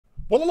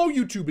Well, hello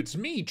YouTube, it's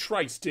me,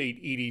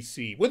 Tri-State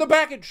EDC, with a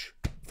package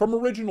from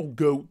Original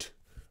Goat,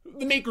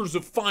 the makers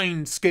of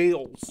fine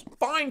scales,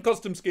 fine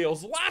custom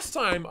scales. Last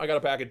time I got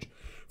a package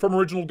from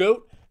Original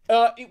Goat,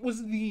 it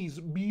was these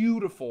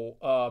beautiful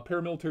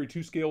paramilitary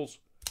 2 scales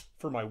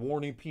for my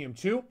Warning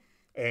PM2,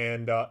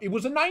 and it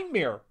was a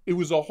nightmare. It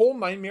was a whole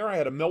nightmare. I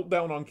had a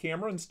meltdown on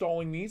camera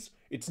installing these.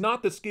 It's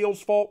not the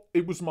scales' fault,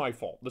 it was my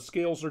fault. The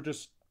scales are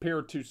just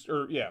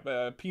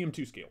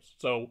PM2 scales,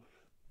 so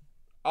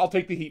I'll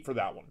take the heat for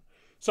that one.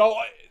 So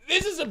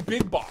this is a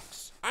big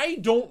box. I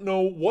don't know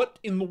what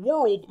in the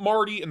world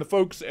Marty and the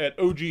folks at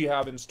OG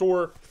have in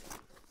store,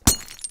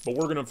 but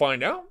we're gonna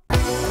find out.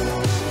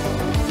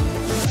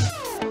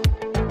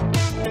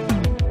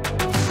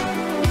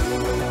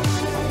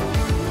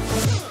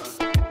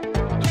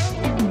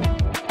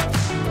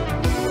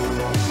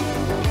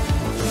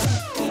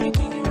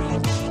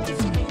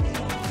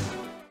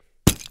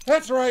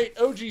 That's right,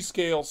 OG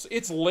scales.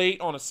 It's late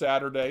on a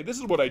Saturday. This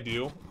is what I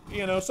do.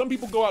 You know, some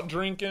people go out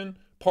drinking,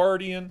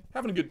 partying,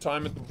 having a good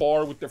time at the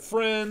bar with their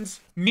friends.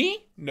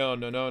 Me?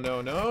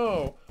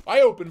 No. I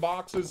open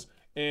boxes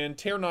and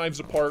tear knives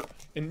apart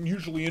and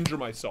usually injure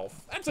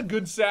myself. That's a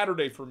good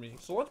Saturday for me.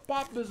 So let's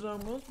pop this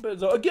on.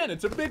 Again,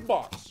 it's a big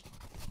box.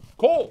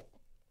 Cole,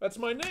 that's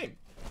my name.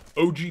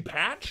 OG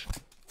patch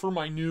for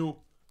my new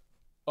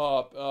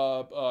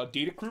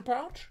data crew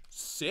pouch.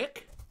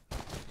 Sick.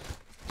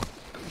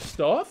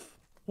 Stuff?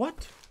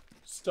 What?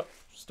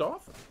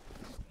 Stuff?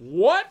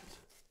 What?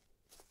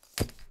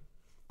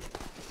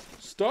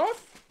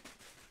 Stuff?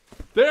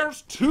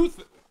 There's two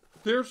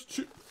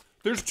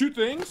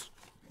things.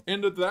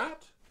 And to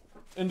that.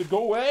 And to go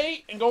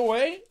away.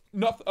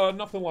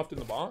 Nothing left in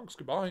the box.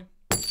 Goodbye.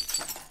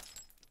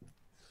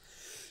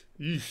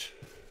 Yeesh.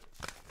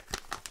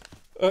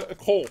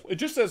 Cole. It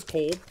just says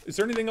Cole. Is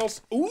there anything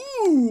else?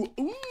 Ooh.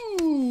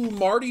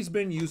 Marty's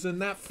been using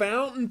that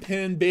fountain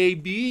pen,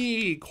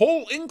 baby.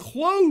 Cole,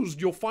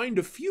 enclosed, you'll find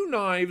a few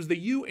knives that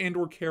you and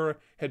or Kara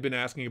had been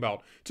asking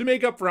about. To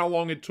make up for how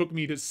long it took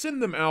me to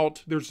send them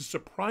out, there's a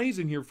surprise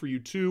in here for you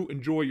too.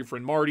 Enjoy, your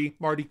friend Marty.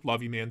 Marty,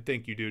 love you, man.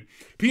 Thank you, dude.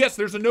 P.S.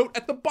 There's a note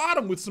at the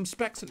bottom with some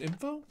specs and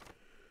info.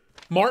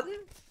 Martin,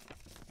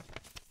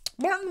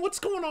 what's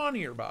going on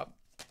here, Bob?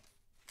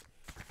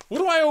 What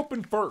do I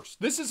open first?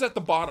 This is at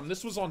the bottom.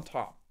 This was on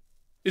top.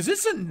 Is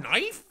this a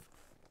knife?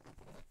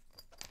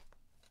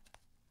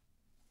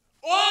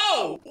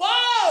 Whoa!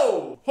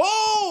 Whoa!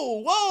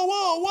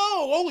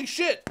 Whoa! Holy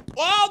shit!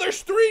 Wow,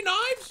 there's 3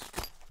 knives?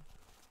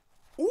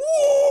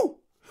 Ooh!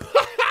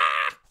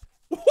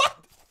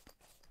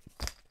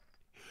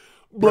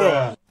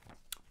 What?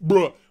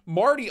 Bruh.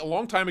 Marty, a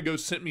long time ago,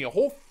 sent me a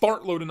whole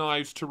fart load of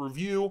knives to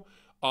review.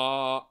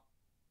 And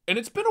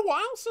it's been a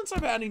while since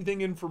I've had anything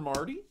in for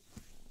Marty.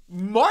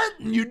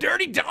 Martin, you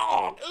dirty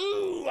dog.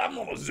 Ooh, I'm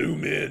gonna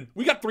zoom in.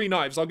 We got 3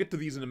 knives. I'll get to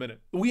these in a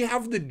minute. We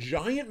have the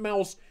Giant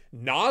Mouse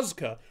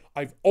Nazca.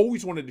 I've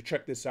always wanted to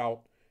check this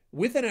out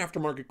with an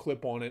aftermarket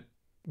clip on it.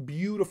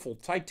 Beautiful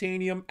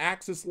titanium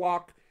axis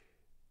lock.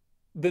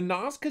 The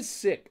Nazca's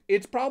sick.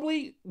 It's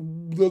probably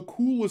the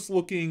coolest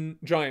looking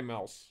Giant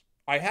Mouse.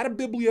 I had a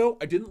Biblio.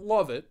 I didn't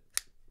love it.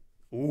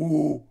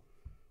 Ooh,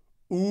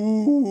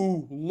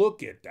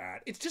 look at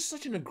that. It's just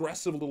such an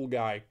aggressive little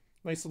guy.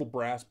 Nice little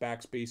brass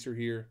backspacer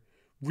here.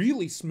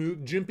 Really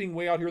smooth, jimping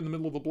way out here in the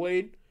middle of the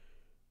blade.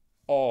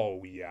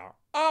 Oh, yeah.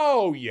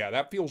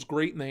 That feels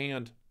great in the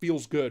hand.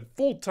 Feels good.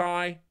 Full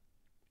tie.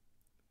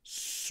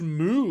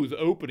 Smooth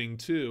opening,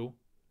 too.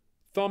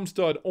 Thumb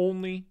stud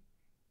only.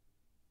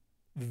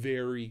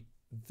 Very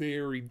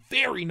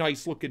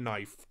nice looking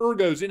knife.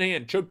 Ergos in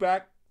hand. Choke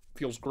back.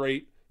 Feels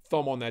great.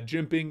 Thumb on that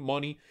jimping.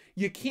 Money.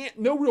 You can't,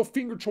 no real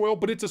finger choil,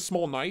 but it's a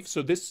small knife.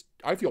 So this,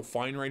 I feel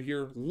fine right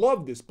here.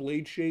 Love this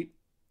blade shape.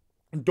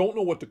 Don't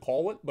know what to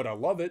call it, but I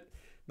love it.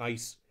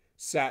 Nice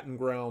satin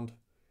ground.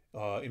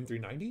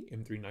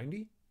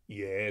 M390?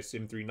 Yes,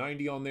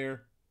 M390 on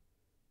there.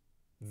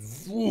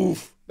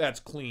 Oof, that's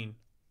clean.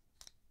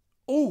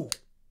 Oh,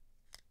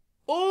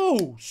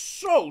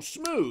 so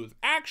smooth.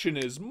 Action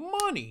is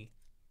money.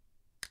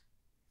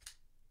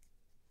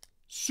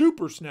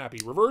 Super snappy.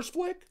 Reverse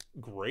flick?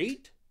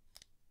 Great.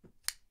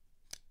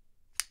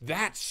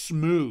 That's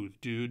smooth,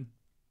 dude.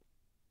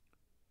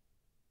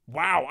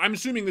 Wow, I'm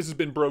assuming this has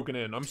been broken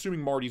in. I'm assuming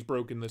Marty's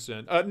broken this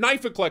in.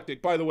 Knife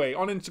Eclectic, by the way,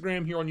 on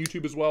Instagram, here on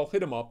YouTube as well.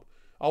 Hit him up.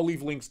 I'll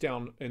leave links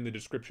down in the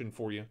description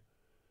for you.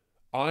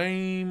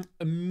 I'm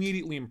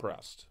immediately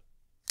impressed.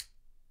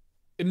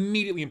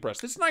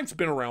 This knife's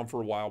been around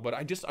for a while, but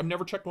I've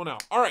never checked one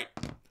out. All right,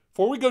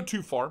 before we go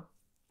too far,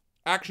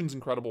 action's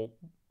incredible.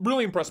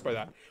 Really impressed by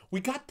that. We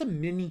got the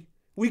mini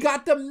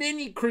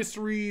Chris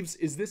Reeves.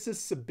 Is this a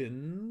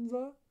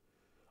Sabinza?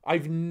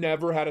 I've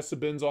never had a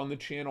Sabinza on the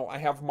channel. I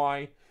have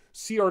my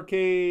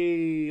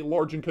CRK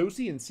Large and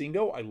Cosi in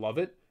Singo. I love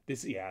it.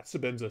 This, yeah,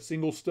 Sabinza.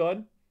 Single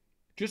stud.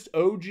 Just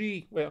OG.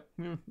 Well,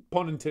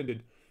 pun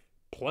intended.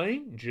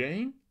 Plain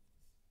Jane.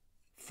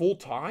 Full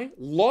tie.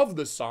 Love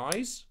the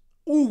size.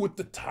 Ooh, with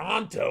the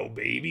Tonto,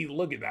 baby.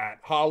 Look at that.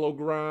 Hollow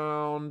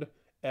ground.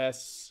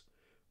 S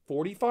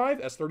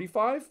 45,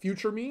 S35,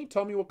 Future Me.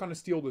 Tell me what kind of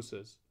steel this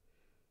is.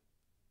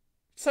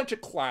 Such a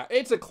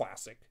it's a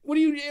classic.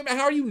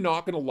 How are you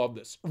not going to love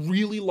this?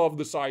 Really love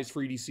the size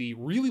for EDC.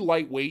 Really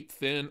lightweight,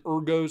 thin,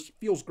 ergos,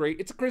 feels great.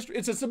 It's a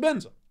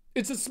Sabenza.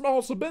 It's a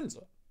small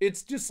Sabenza.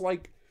 It's just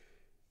like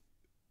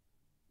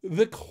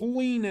the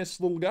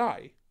cleanest little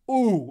guy.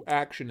 Ooh,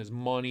 action is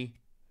money.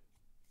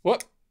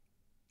 What?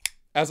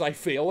 As I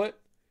fail it,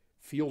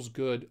 feels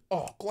good.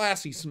 Oh,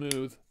 glassy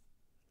smooth.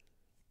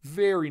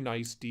 Very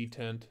nice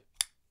detent.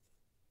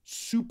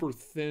 Super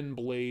thin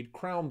blade,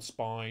 crown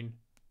spine.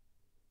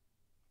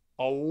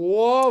 A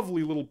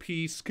lovely little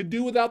piece. Could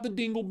do without the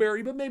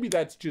dingleberry, but maybe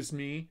that's just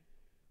me.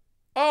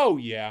 Oh,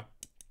 yeah.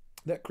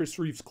 That Chris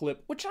Reeves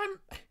clip, which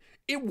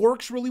it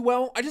works really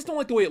well. I just don't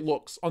like the way it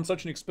looks on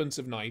such an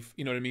expensive knife.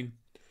 You know what I mean?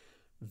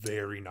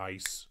 Very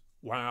nice.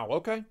 Wow,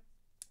 okay.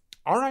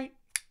 All right.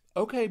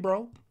 Okay,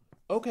 bro.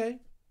 Okay.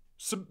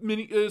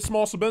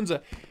 Small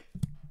Sabenza.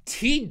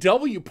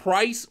 TW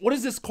Price. What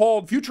is this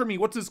called? Future Me,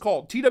 what's this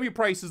called? TW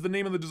Price is the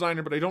name of the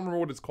designer, but I don't remember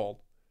what it's called.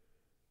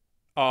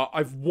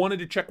 I've wanted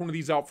to check one of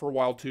these out for a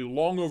while too.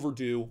 Long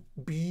overdue.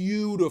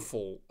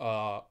 Beautiful.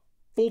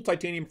 Full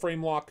titanium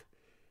frame lock.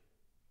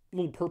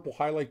 Little purple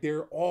highlight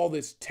there. All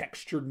this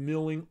textured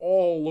milling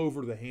all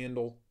over the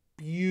handle.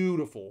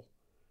 Beautiful.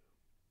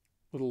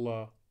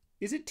 Little,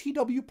 is it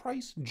TW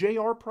Price?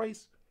 JR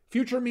Price?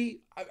 Future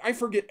Me? I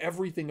forget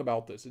everything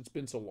about this. It's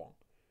been so long.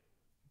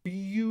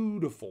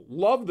 Beautiful.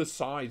 Love the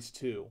size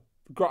too.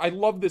 I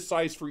love this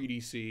size for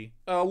EDC.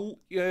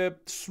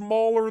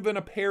 Smaller than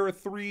a pair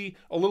of 3,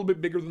 a little bit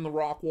bigger than the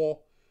Rockwall.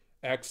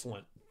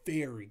 Excellent.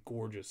 Very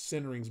gorgeous.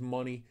 Centering's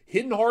money.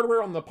 Hidden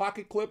hardware on the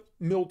pocket clip.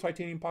 Milled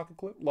titanium pocket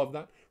clip. Love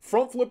that.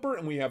 Front flipper,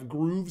 and we have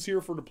grooves here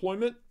for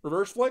deployment.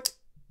 Reverse flick.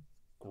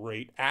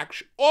 Great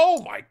action.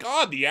 Oh my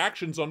God, the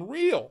action's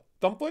unreal.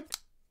 Thumb flick.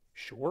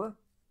 Sure.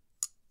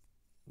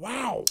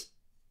 Wow.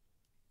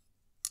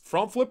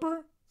 Front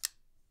flipper.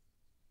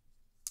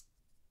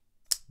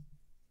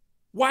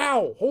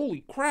 Wow,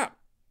 holy crap.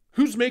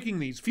 Who's making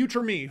these?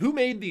 Future Me. Who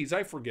made these?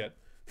 I forget.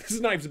 This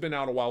knife's been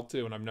out a while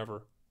too, and I've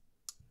never...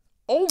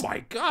 Oh my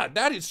God,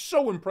 that is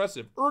so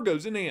impressive.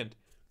 Ergos in hand.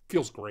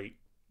 Feels great.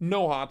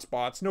 No hot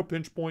spots, no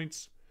pinch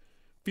points.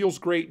 Feels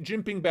great.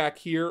 Jimping back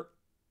here,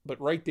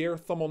 but right there,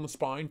 thumb on the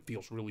spine.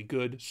 Feels really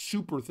good.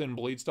 Super thin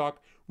blade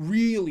stock.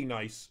 Really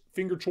nice.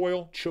 Finger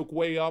choil, choke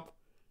way up.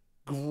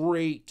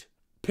 Great.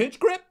 Pinch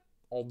grip?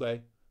 All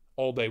day.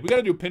 All day. We got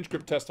to do a pinch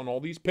grip test on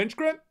all these. Pinch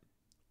grip?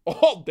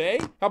 All day?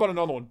 How about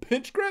another one?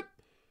 Pinch grip?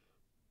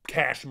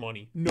 Cash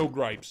money. No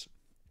gripes.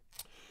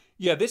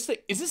 Yeah, this thing,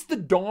 is this the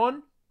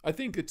Dawn? I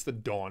think it's the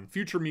Dawn.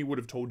 Future Me would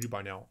have told you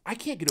by now. I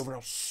can't get over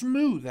how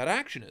smooth that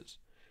action is.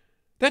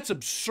 That's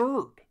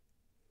absurd.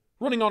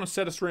 Running on a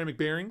set of ceramic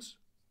bearings.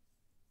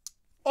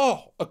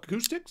 Oh,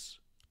 acoustics?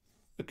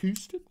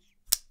 Acoustics?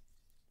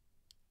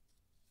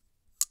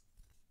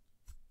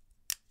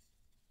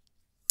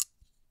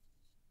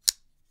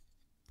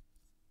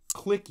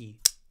 Clicky.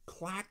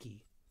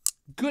 Clacky.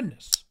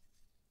 Goodness.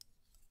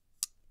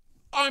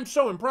 I'm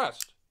so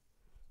impressed.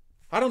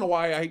 I don't know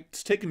why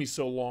it's taken me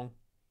so long.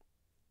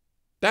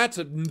 That's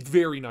a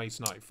very nice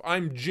knife.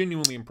 I'm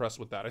genuinely impressed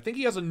with that. I think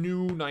he has a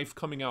new knife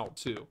coming out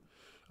too.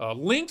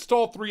 Links to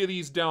all 3 of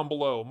these down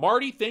below.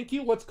 Marty, thank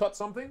you. Let's cut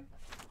something.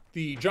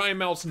 The Giant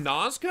Mouse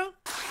Nazca.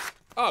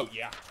 Oh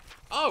yeah.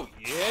 Oh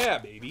yeah,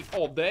 baby.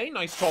 All day.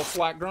 Nice tall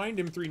flat grind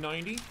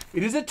M390.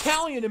 It is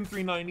Italian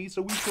M390,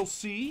 so we shall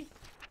see.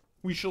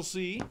 We shall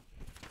see.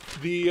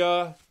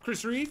 The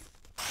Chris Reeve.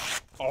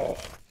 Oh.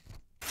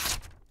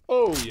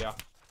 Oh yeah.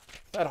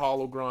 That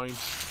hollow grind.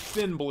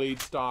 Thin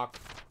blade stock.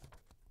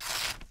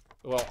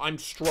 Well, I'm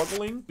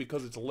struggling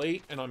because it's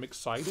late and I'm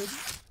excited,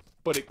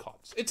 but it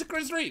cuts. It's a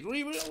Chris Reeve. What do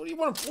you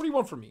want from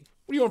me?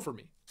 What do you want from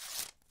me?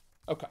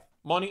 Okay.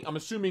 Money. I'm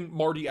assuming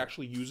Marty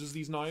actually uses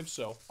these knives,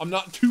 so I'm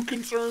not too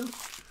concerned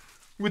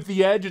with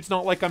the edge. It's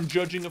not like I'm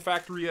judging a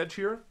factory edge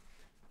here.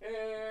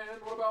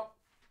 And what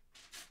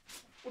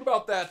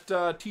about that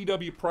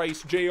TW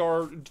Price,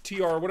 JR,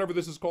 TR, whatever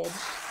this is called?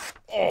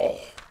 Oh,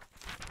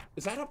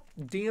 is that a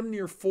damn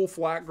near full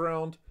flat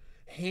ground?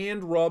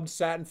 Hand rubbed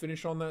satin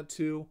finish on that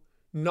too.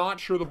 Not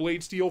sure the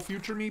blade steel.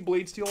 Future Me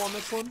blade steel on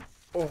this one.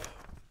 Oh,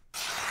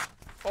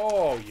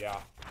 oh yeah.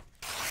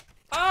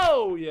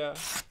 Oh yeah.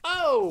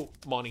 Oh,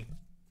 money,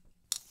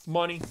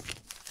 money,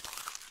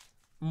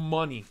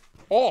 money.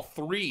 All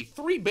 3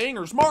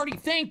 bangers. Marty,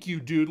 thank you,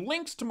 dude.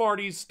 Links to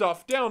Marty's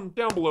stuff down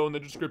below in the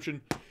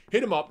description.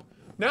 Hit him up.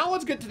 Now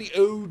let's get to the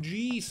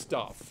OG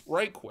stuff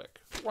right quick.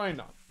 Why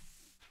not?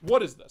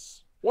 What is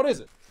this? What is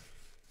it?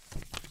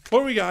 What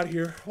do we got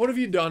here? What have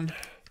you done?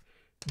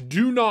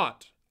 Do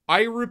not,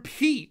 I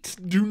repeat,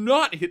 do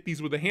not hit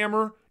these with a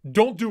hammer.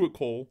 Don't do it,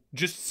 Cole.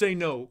 Just say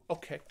no.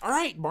 Okay. All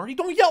right, Marty,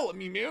 don't yell at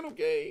me, man.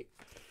 Okay.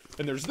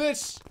 And there's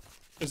this.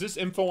 Is this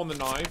info on the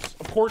knives?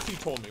 Of course he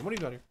told me. What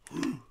do you got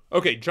here?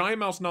 Okay, Giant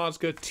Mouse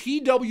Nazca,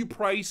 TW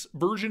Price,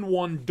 version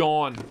 1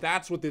 Dawn.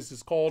 That's what this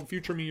is called.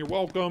 Future Me, you're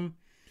welcome.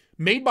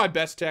 Made by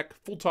Best Tech,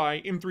 full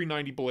tie,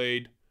 M390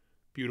 blade.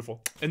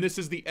 Beautiful. And this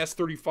is the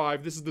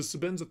S35. This is the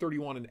Sabenza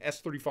 31 and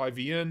S35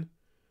 VN.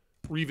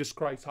 Revis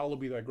Christ, hallowed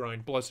be thy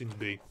grind, blessings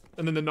be.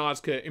 And then the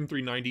Nazca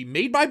M390,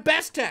 made by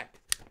Best Tech.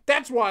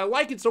 That's why I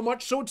like it so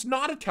much. So it's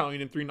not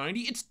Italian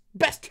M390, it's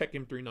Best Tech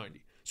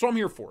M390. So I'm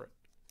here for it.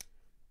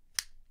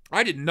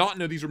 I did not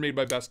know these were made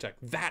by Best Tech.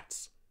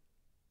 That's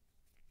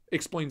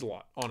explains a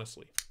lot,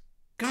 honestly.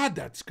 God,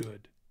 that's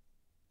good.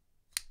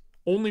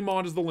 Only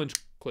mod is the lynch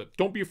clip.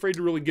 Don't be afraid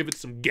to really give it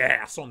some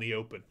gas on the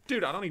open.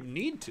 Dude, I don't even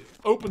need to.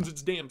 Opens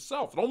its damn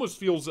self. It almost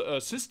feels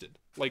assisted.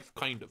 Like,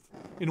 kind of.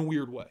 In a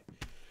weird way.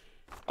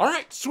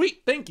 Alright,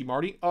 sweet. Thank you,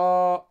 Marty.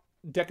 Deka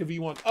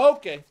V1.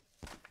 Okay.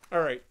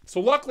 Alright. So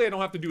luckily I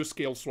don't have to do a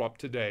scale swap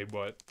today,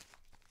 but...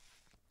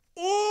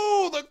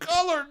 Oh, the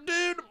color,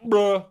 dude!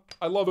 Bruh.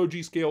 I love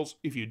OG scales.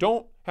 If you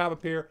don't have a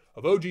pair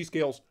of OG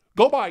scales,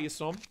 go buy you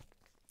some.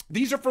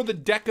 These are for the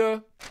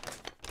Deka...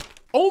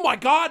 Oh my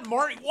god,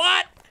 Marty,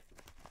 what?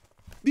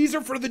 These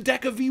are for the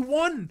Deka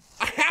V1.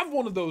 I have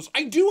one of those.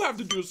 I do have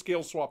to do a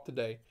scale swap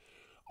today.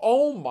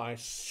 Oh my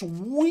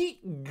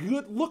sweet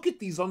good. Look at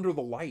these under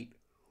the light.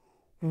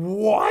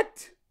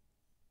 What?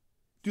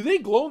 Do they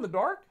glow in the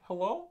dark?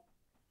 Hello?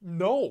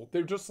 No,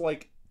 they're just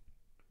like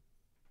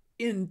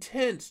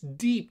intense,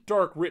 deep,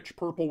 dark, rich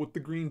purple with the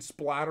green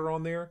splatter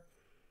on there.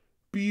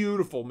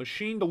 Beautiful.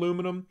 Machined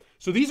aluminum.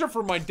 So these are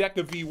for my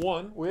Deka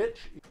V1, which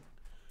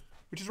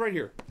is right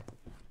here.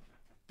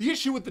 The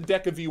issue with the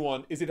Deka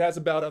V1 is it has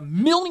about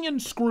 1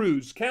 million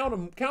screws.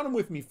 Count them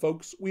with me,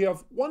 folks. We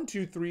have 1,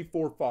 2, 3,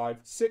 4, 5,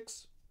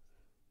 6,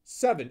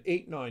 7,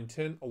 8, 9,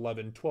 10,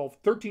 11, 12,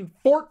 13,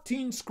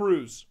 14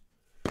 screws.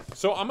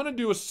 So I'm going to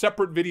do a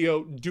separate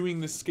video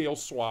doing this scale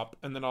swap,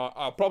 and then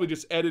I'll probably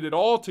just edit it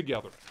all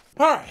together.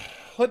 All right,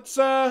 let's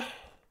do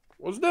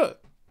it.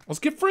 Let's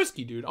get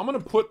frisky, dude. I'm going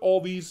to put all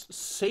these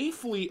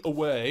safely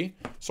away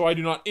so I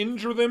do not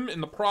injure them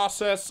in the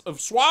process of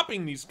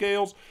swapping these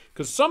scales,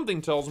 because something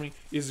tells me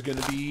it's going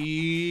to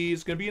be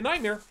a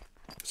nightmare.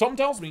 Something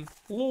tells me.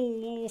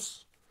 You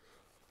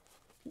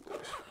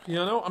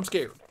know, I'm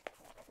scared.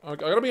 I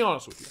got to be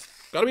honest with you.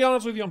 Got to be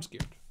honest with you, I'm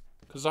scared.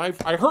 Because I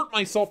hurt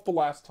myself the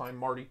last time,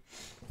 Marty.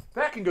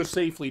 That can go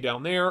safely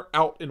down there,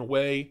 out and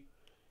away.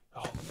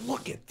 Oh,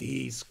 look at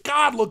these.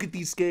 God, look at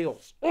these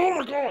scales. Oh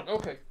my god,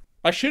 okay.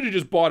 I should have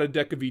just bought a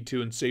Deka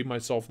V2 and saved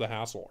myself the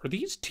hassle. Are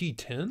these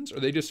T10s? Are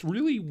they just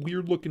really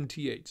weird-looking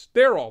T8s?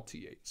 They're all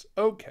T8s.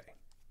 Okay.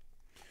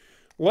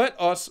 Let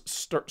us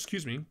start,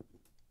 excuse me.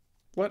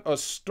 Let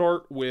us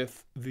start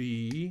with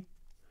the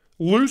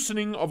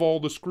loosening of all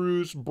the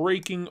screws,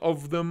 breaking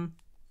of them.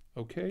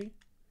 Okay.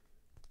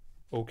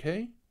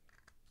 Okay.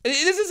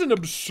 This is an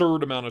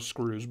absurd amount of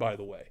screws, by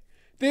the way.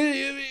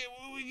 This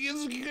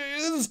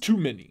is too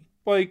many.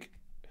 Like,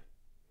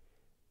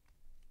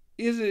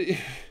 is it...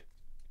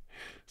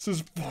 This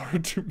is far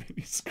too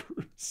many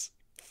screws.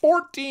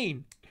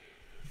 14!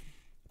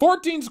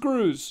 14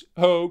 screws,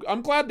 Hogue.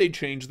 I'm glad they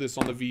changed this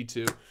on the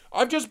V2.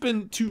 I've just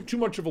been too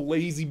much of a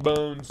lazy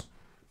bones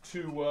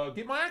to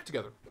get my act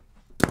together.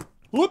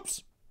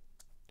 Whoops.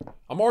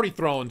 I'm already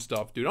throwing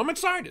stuff, dude. I'm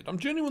excited. I'm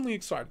genuinely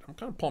excited. I'm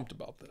kind of pumped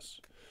about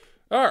this.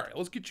 All right,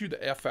 let's get you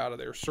the F out of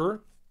there,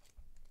 sir.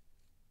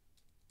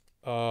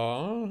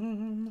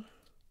 Off,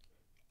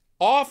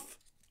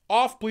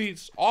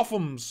 please.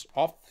 Offums.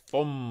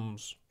 I'm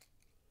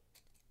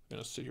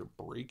gonna sit here,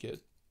 break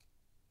it.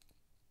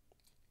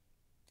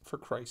 For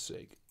Christ's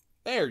sake.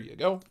 There you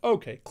go.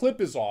 Okay, clip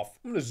is off.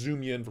 I'm gonna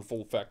zoom you in for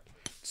full effect.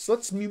 So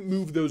let's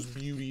move those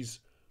beauties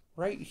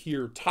right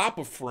here, top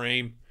of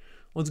frame.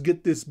 Let's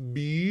get this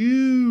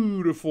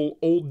beautiful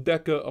old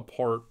Deka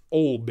apart.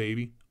 Old,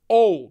 baby.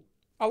 Old.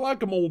 I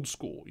like them old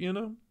school, you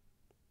know?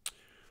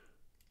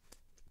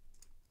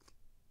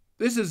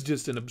 This is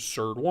just an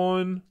absurd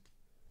one.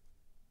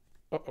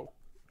 Uh-oh.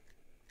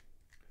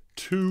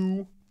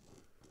 2.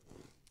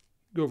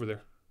 Go over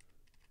there.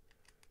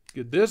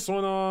 Get this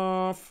one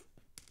off.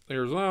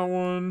 There's that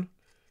one.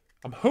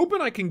 I'm hoping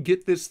I can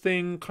get this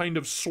thing kind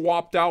of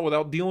swapped out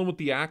without dealing with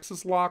the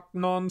axis lock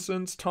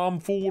nonsense,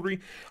 tomfoolery.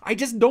 I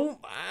just don't...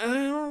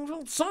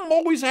 something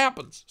always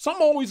happens.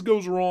 Something always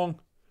goes wrong.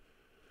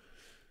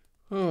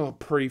 Oh,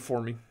 pray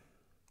for me.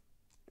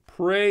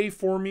 Pray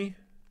for me.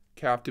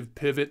 Captive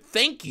pivot.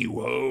 Thank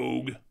you,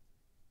 Hogue.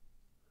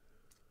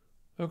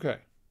 Okay.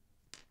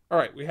 All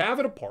right, we have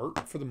it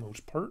apart for the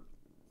most part.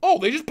 Oh,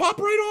 they just pop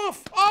right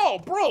off. Oh,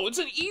 bro, it's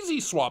an easy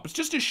swap. It's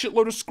just a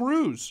shitload of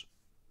screws.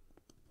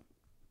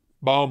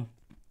 Boom.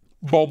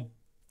 Boom.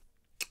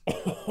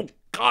 Oh,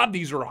 God,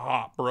 these are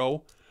hot,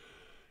 bro.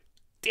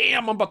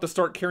 Damn, I'm about to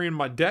start carrying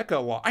my Deka a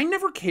lot. I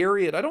never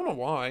carry it. I don't know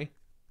why.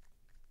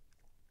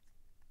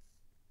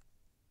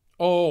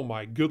 Oh,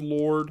 my good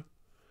Lord.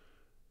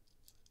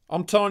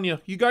 I'm telling you,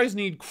 you guys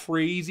need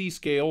crazy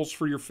scales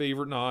for your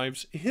favorite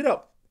knives. Hit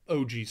up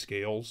OG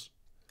Scales.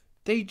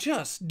 They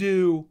just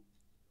do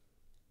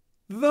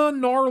the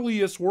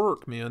gnarliest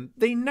work, man.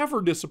 They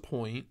never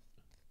disappoint.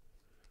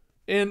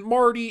 And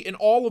Marty and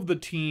all of the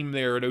team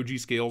there at OG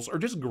Scales are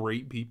just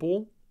great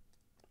people,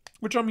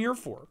 which I'm here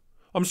for.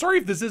 I'm sorry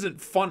if this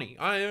isn't funny.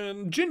 I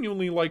am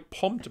genuinely, like,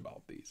 pumped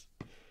about these.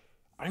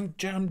 I'm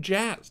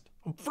jazzed.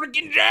 I'm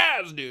freaking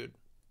jazzed, dude.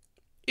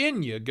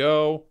 In you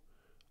go.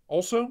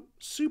 Also,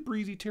 super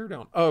easy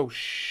teardown. Oh,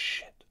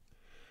 shit.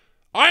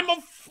 I'm a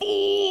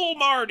fool,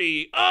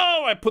 Marty.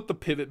 Oh, I put the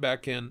pivot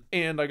back in,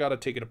 and I gotta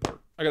take it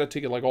apart. I gotta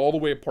take it like all the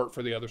way apart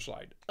for the other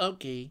side.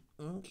 Okay.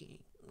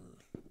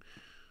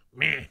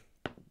 Meh.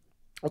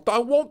 I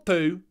want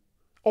to.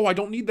 Oh, I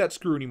don't need that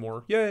screw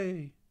anymore.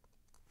 Yay.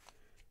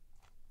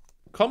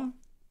 Come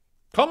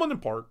on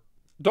apart.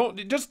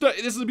 Don't just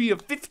this will be a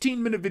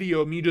 15-minute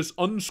video of me just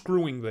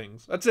unscrewing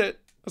things. That's it.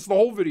 That's the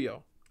whole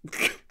video.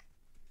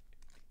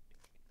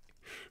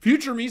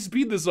 Future me,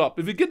 speed this up.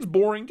 If it gets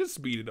boring, just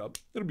speed it up.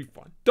 It'll be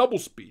fun. Double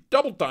speed.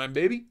 Double time,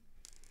 baby.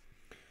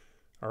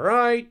 All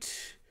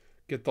right.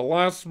 Get the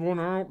last one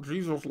out.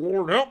 Jesus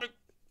Lord, help me.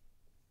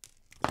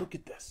 Look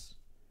at this.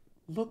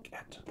 Look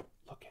at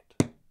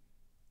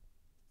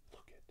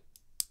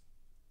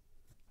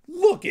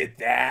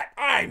that.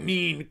 I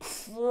mean,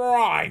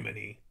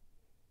 criminy.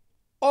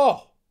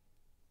 Oh.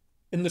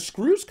 And the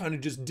screws kind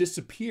of just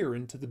disappear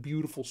into the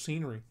beautiful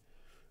scenery.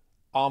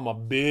 I'm a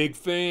big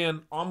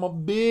fan. I'm a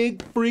big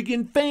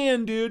freaking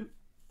fan, dude.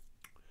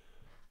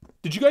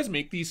 Did you guys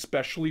make these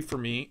specially for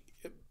me?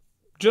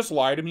 Just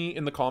lie to me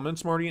in the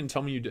comments, Marty, and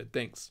tell me you did.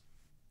 Thanks.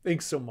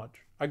 Thanks so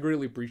much. I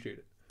greatly appreciate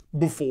it.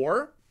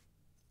 Before?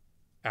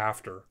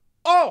 After.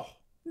 Oh,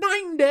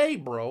 night and day,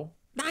 bro.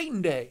 Night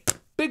and day.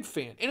 Big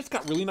fan. And it's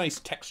got really nice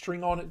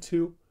texturing on it,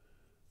 too.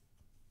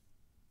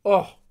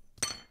 Oh.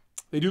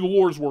 They do the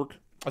Lord's work.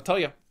 I tell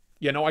you.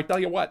 You know, I tell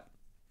you what.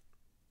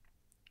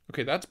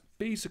 Okay, that's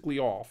basically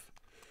off.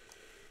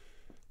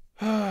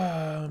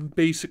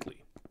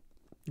 Basically.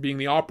 Being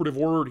the operative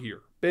word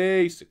here.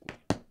 Basically.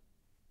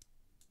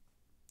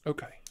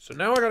 Okay, so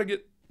now I gotta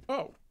get...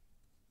 Oh.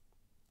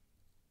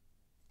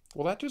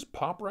 Will that just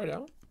pop right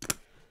out?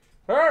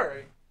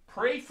 Alright.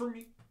 Pray for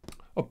me.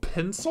 A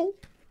pencil?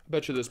 I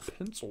bet you this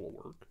pencil will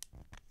work.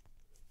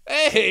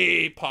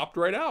 Hey! Popped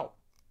right out.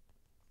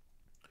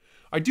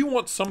 I do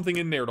want something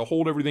in there to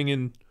hold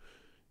everything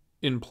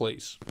in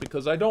place,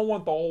 because I don't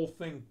want the whole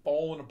thing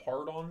falling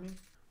apart on me.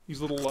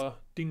 These little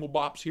dingle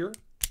bops here.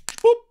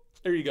 Boop!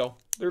 There you go.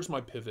 There's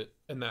my pivot,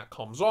 and that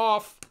comes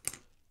off.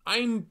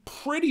 I'm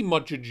pretty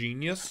much a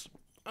genius.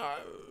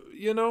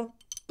 You know,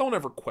 don't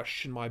ever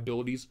question my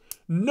abilities.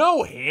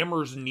 No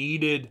hammers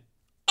needed.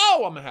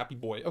 Oh, I'm a happy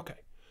boy. Okay,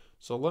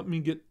 so let me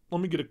get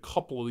a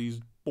couple of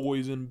these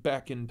boys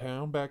back in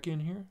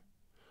here.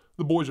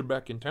 The boys are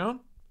back in town.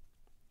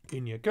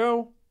 In you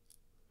go.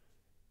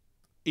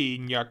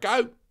 In you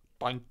go.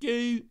 Thank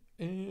you.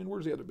 And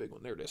where's the other big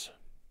one? There it is.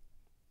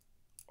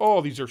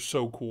 Oh, these are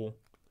so cool.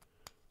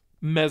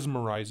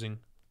 Mesmerizing.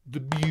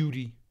 The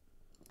beauty.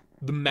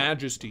 The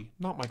majesty.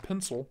 Not my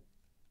pencil.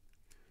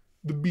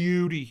 The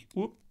beauty.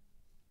 Whoop.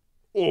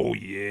 Oh,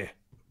 yeah.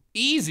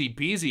 Easy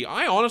peasy.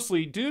 I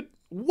honestly, dude,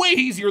 way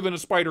easier than a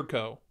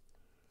Spyderco.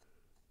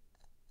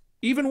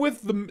 Even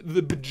with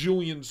the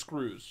bajillion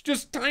screws.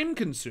 Just time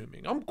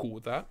consuming. I'm cool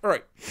with that. All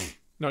right.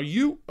 Now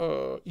you.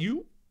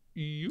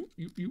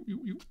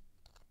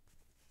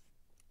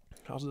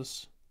 How's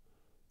this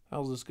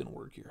gonna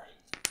work here?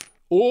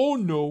 Oh,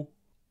 no.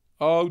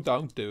 Oh,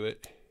 don't do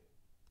it.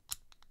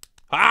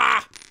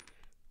 Ah!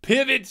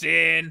 Pivots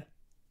in.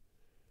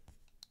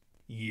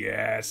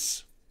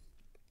 Yes.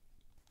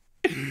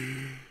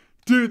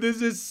 Dude,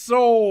 this is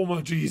so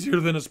much easier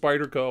than a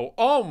Spyderco.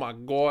 Oh, my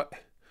God.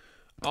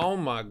 Oh,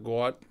 my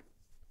God.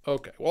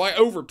 Okay. Well, I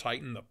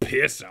over-tightened the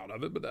piss out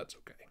of it, but that's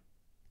okay.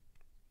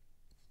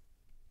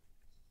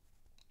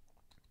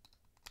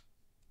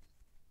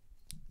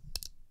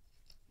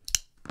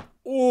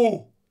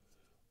 Oh.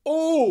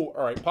 Oh.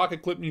 All right.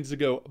 Pocket clip needs to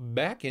go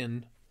back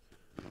in.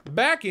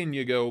 Back in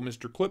you go,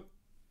 Mr. Clip.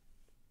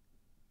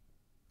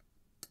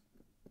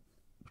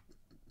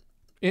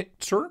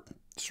 Sir,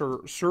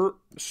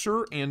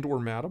 and or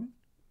madam.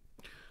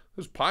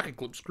 Those pocket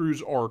clip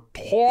screws are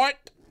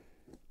taut.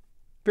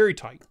 Very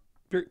tight.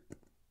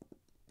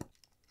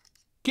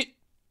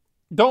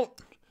 Don't.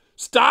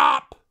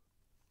 Stop.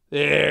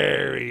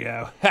 There we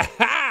go. Ha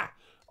ha.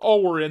 Oh,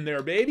 we're in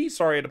there, baby.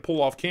 Sorry I had to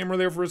pull off camera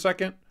there for a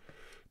second.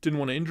 Didn't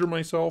want to injure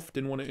myself.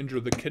 Didn't want to injure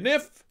the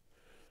KNAFS.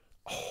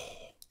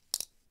 Oh.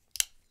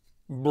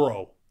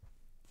 Bro.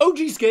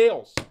 OG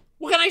scales.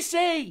 What can I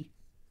say?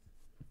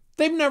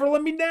 They've never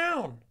let me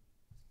down.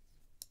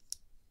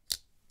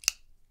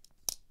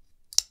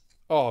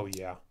 Oh,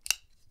 yeah.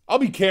 I'll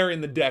be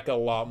carrying the Deka a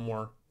lot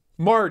more.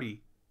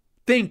 Marty,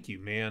 thank you,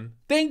 man.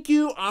 Thank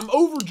you. I'm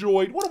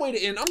overjoyed. What a way to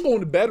end. I'm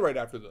going to bed right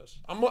after this.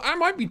 I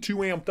might be too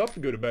amped up to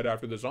go to bed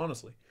after this,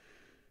 honestly.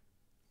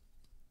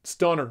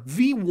 Stunner.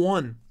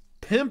 V1.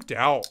 Pimped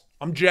out.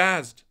 I'm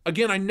jazzed.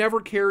 Again, I never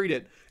carried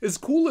it. As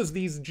cool as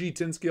these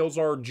G10 scales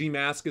are,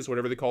 G-Mascus,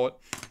 whatever they call it.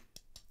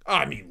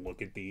 I mean,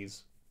 look at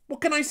these. What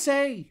can I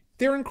say?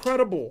 They're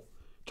incredible.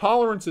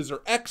 Tolerances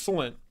are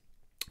excellent.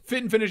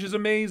 Fit and finish is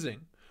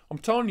amazing. I'm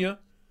telling you,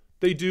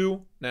 they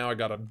do. Now I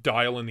gotta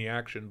dial in the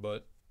action,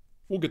 but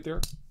we'll get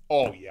there.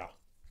 Oh, yeah.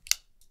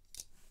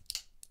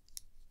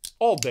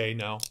 All day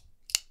now.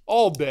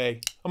 All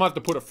day. I'm gonna have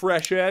to put a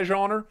fresh edge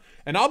on her,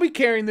 and I'll be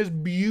carrying this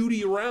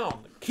beauty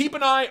around. Keep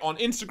an eye on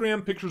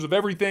Instagram, pictures of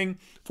everything,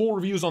 full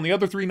reviews on the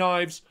other 3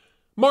 knives.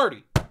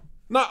 Marty,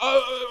 not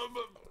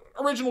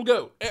Original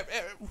Goat,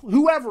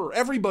 whoever,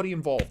 everybody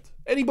involved,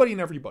 anybody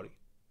and everybody.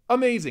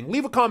 Amazing.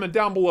 Leave a comment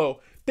down below.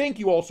 Thank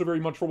you all so very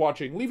much for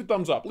watching. Leave a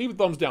thumbs up. Leave a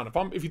thumbs down.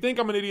 If you think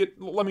I'm an idiot,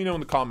 let me know in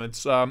the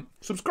comments.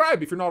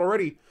 Subscribe if you're not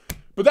already.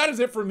 But that is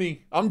it for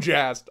me. I'm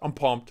jazzed. I'm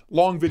pumped.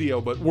 Long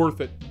video, but worth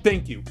it.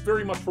 Thank you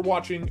very much for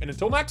watching. And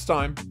until next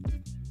time,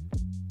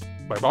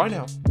 bye-bye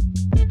now.